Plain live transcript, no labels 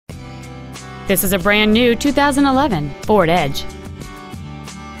This is a brand new 2011 Ford Edge.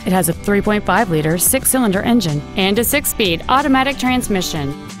 It has a 3.5-liter six-cylinder engine and a 6-speed automatic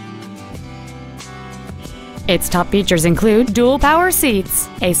transmission. Its top features include dual power seats,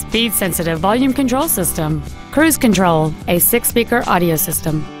 a speed-sensitive volume control system, cruise control, a 6-speaker audio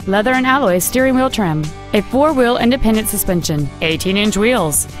system, leather and alloy steering wheel trim, a 4-wheel independent suspension, 18-inch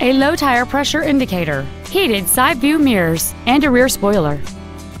wheels, a low tire pressure indicator, heated side view mirrors, and a rear spoiler.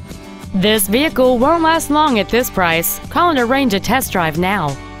 This vehicle won't last long at this price. Call and arrange a test drive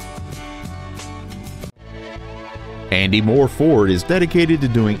now. Andy Mohr Ford is dedicated to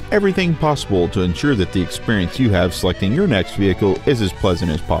doing everything possible to ensure that the experience you have selecting your next vehicle is as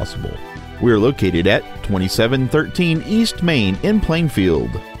pleasant as possible. We are located at 2713 East Main in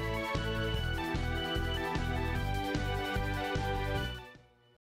Plainfield.